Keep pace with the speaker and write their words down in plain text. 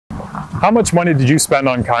How much money did you spend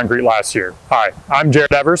on concrete last year? Hi, I'm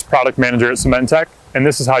Jared Evers, Product Manager at Cemen, and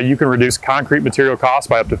this is how you can reduce concrete material costs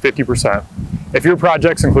by up to 50%. If your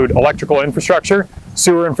projects include electrical infrastructure,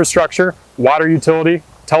 sewer infrastructure, water utility,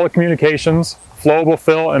 telecommunications, flowable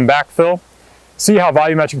fill and backfill, see how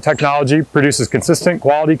volumetric technology produces consistent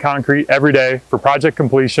quality concrete every day for project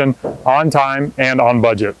completion on time and on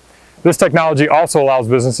budget. This technology also allows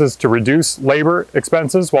businesses to reduce labor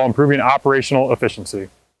expenses while improving operational efficiency.